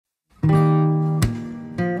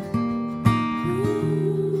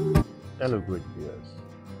Hello great viewers.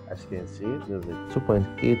 As you can see, there's a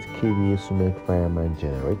 2.8 kVA Sumac Fireman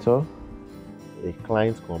generator. A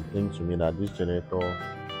client complained to me that this generator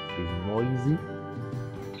is noisy,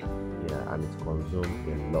 and it consumes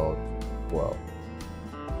a lot of fuel.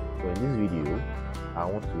 So in this video, I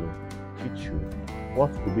want to teach you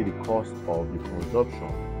what could be the cost of the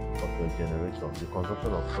consumption of your generator, the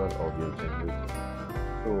consumption of fuel of your generator.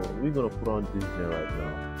 So we're going to put on this gen right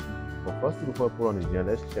now. But first, before we put on the gen,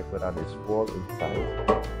 let's check whether there's fuel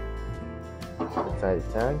inside the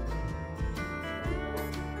tank.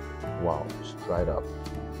 Wow, it's dried up.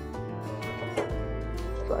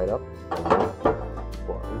 It's dried up.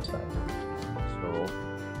 Fuel inside. So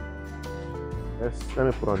let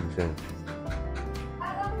me put on the gen.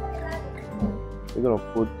 We're gonna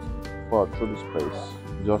put fuel through this place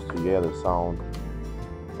just to hear the sound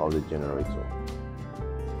of the generator,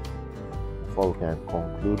 before we can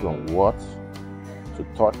conclude on what to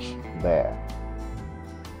touch there.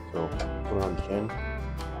 So put it on the chain.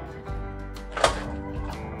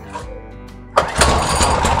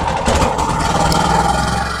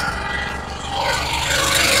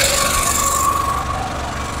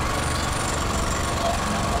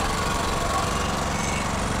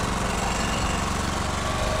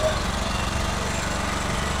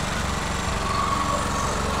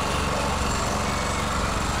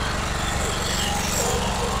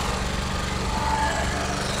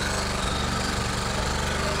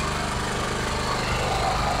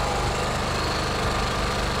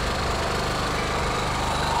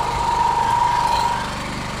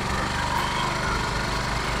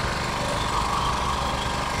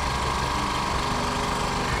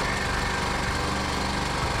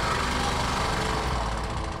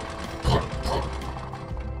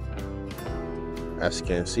 As you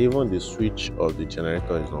can see, even the switch of the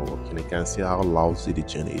generator is not working. You can see how lousy the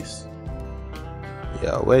gen is.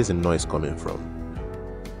 Where is the noise coming from?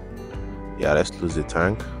 Let's close the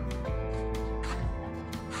tank.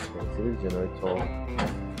 You can see the generator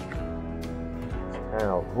is kind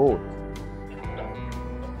of old.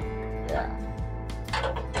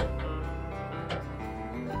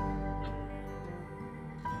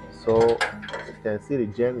 So you can see the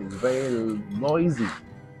gen is very noisy.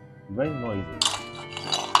 Very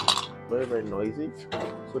noisy.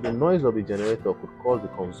 So the noise of the generator could cause the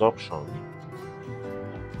consumption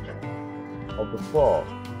of the fuel.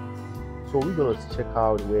 So we're going to check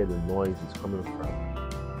out where the noise is coming from.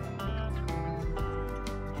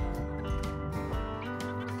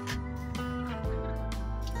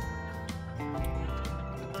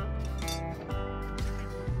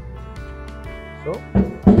 So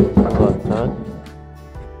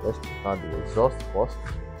let's check out the exhaust first.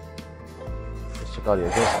 Check out the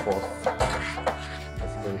exhaust first.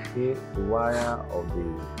 As you can see, the wire of the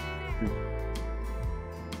tube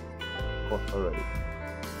cut already.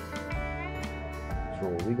 So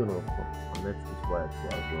we're gonna connect this wire to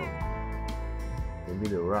our ground. Maybe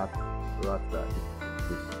the rack that is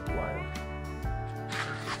this wire.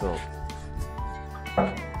 So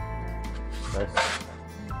let's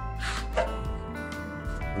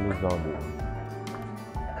close down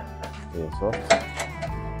the exhaust.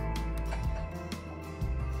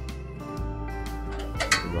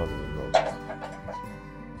 If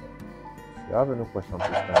you have any question,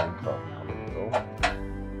 please comment below.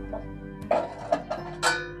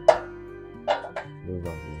 Those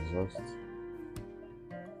are the exhaust.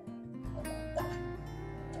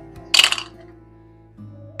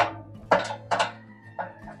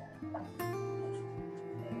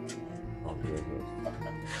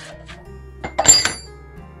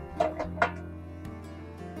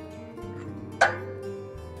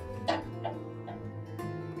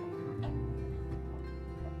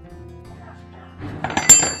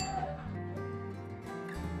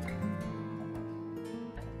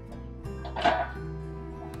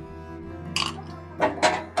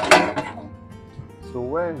 So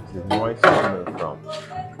where is the noise coming from?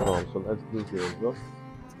 So let's do the exhaust.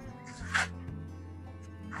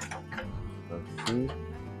 Let's see.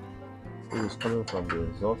 It is coming from the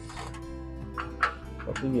exhaust.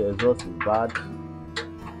 I think the exhaust is bad.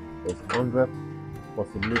 There's 100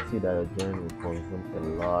 possibility that your gen will consume a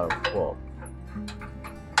lot of fuel.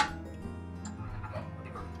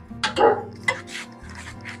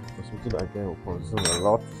 Possibility that gen will consume a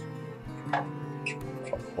lot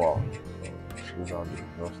of fuel. These are the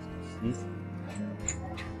exhaust seats.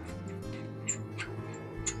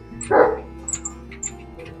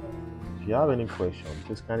 If you have any question,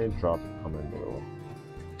 please kindly drop a comment below.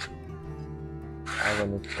 Have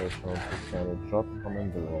any question, please kindly drop a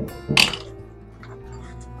comment below.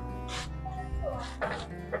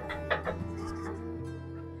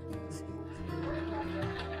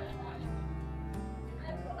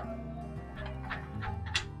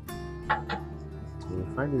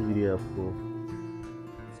 find this video helpful,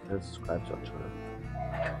 please subscribe to our channel.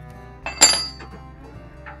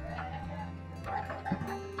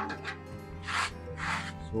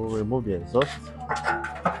 So remove the exhaust.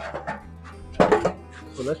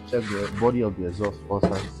 So let's check the body of the exhaust first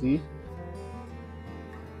and see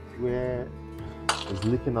where it's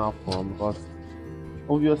leaking out from, because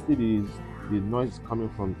obviously the noise is coming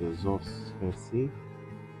from the exhaust. You can see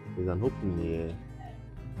there's an opening here.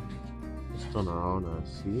 Let's turn around and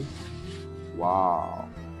see. Wow,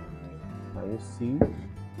 can you see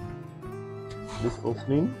this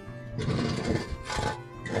opening? Can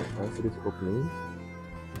you see this opening?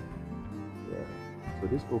 Yeah, so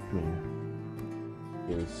this opening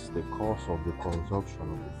is the cause of the consumption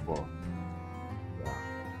of the fuel. Yeah,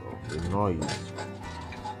 so the noise.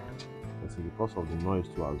 It's because of the noise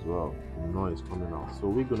too as well. The noise coming out. So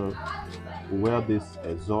we're gonna weld this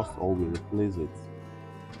exhaust or we replace it.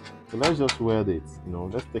 So let's just weld it.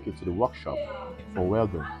 Let's take it to the workshop for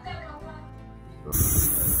welding.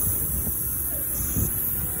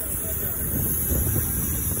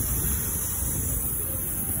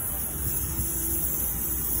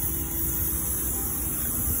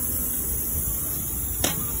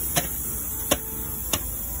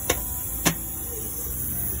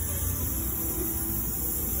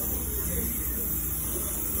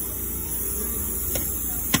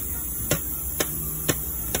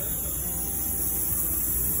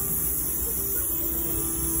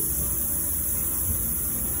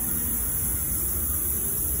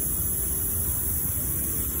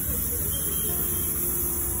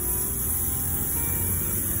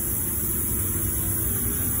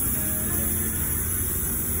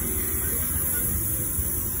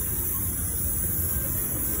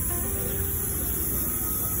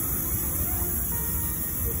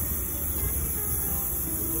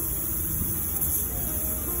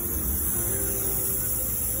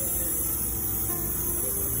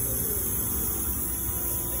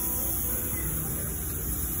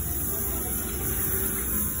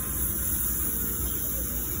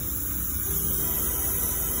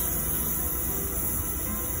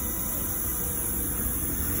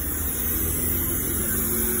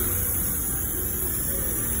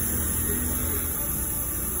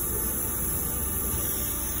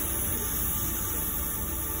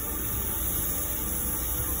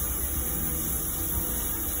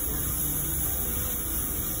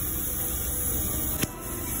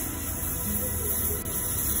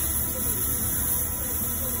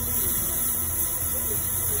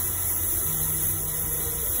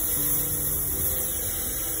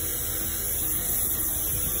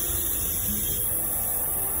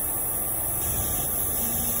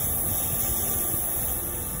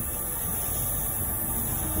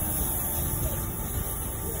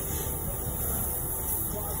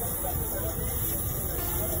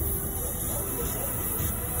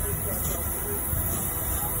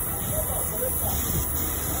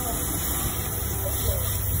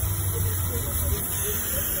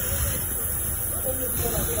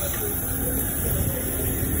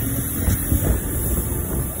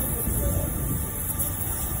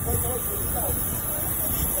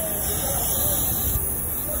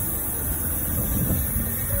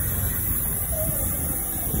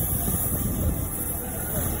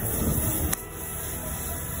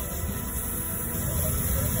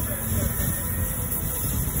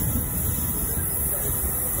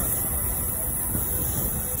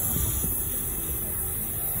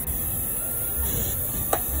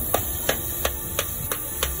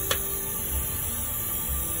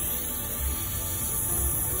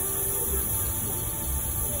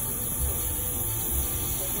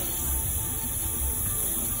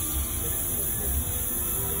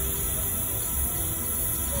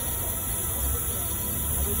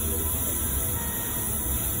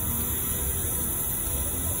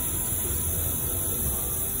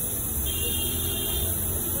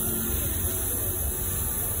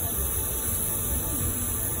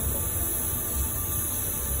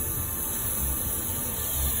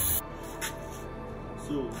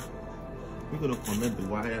 So we're going to connect the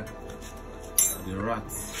wire, the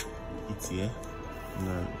rats it's here.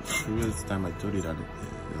 The previous time I told you that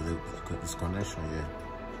there's a disconnection here,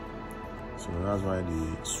 so that's why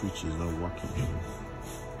the switch is not working.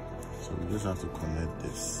 So we just have to connect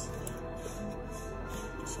this.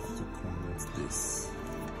 Just have to connect this.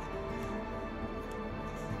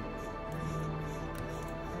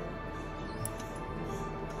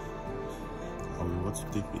 Or we want to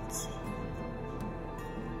tape it.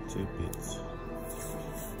 Tape it.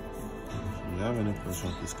 If you have any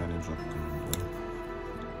questions, please kindly drop a comment below.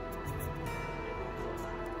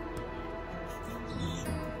 If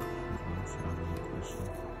you have any questions.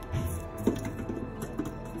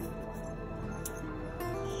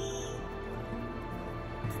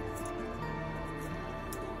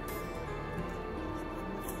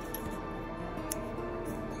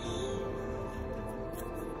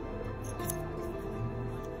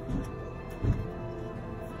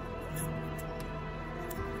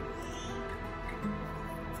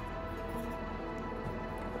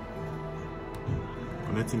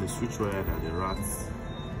 disconnecting the switch wire that the rats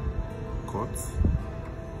cut. So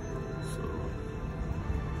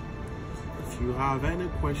if you have any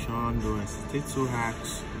question, don't hesitate to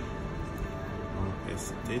ask. Don't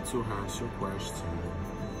hesitate to ask your question.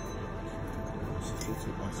 Don't hesitate to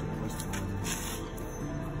ask your question.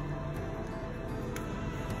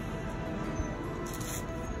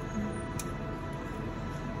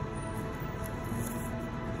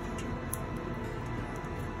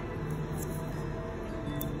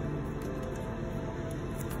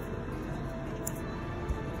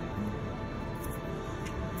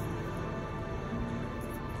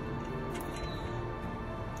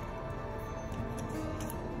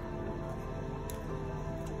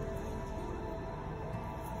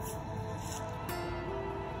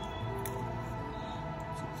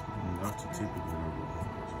 You have to tape it whenever.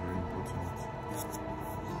 It's very important.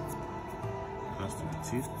 It has to be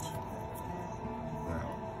taped.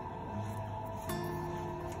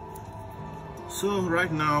 So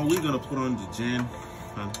right now we're gonna put on the gen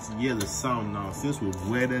and hear the sound now since we've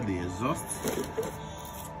weathered the exhaust.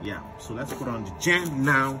 Yeah, so let's put on the gen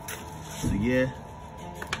now to hear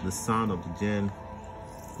the sound of the gen,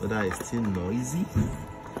 whether it's still noisy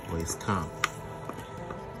or it's calm.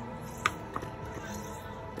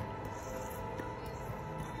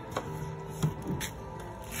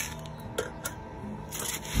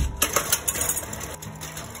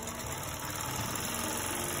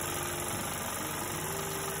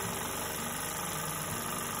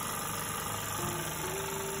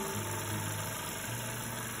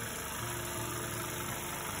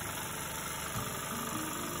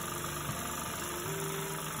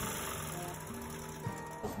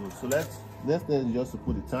 So let's just to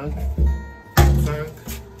put the tank.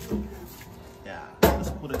 Yeah, let's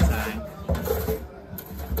put the tank.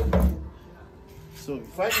 So if you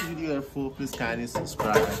find this video helpful, please kindly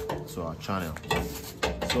subscribe to our channel.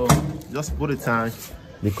 So just put the tank.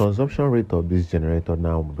 The consumption rate of this generator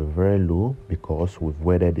now will be very low because we've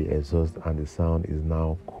weathered the exhaust and the sound is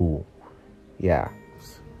now cool. Yeah.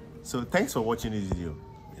 So thanks for watching this video.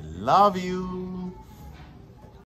 I love you.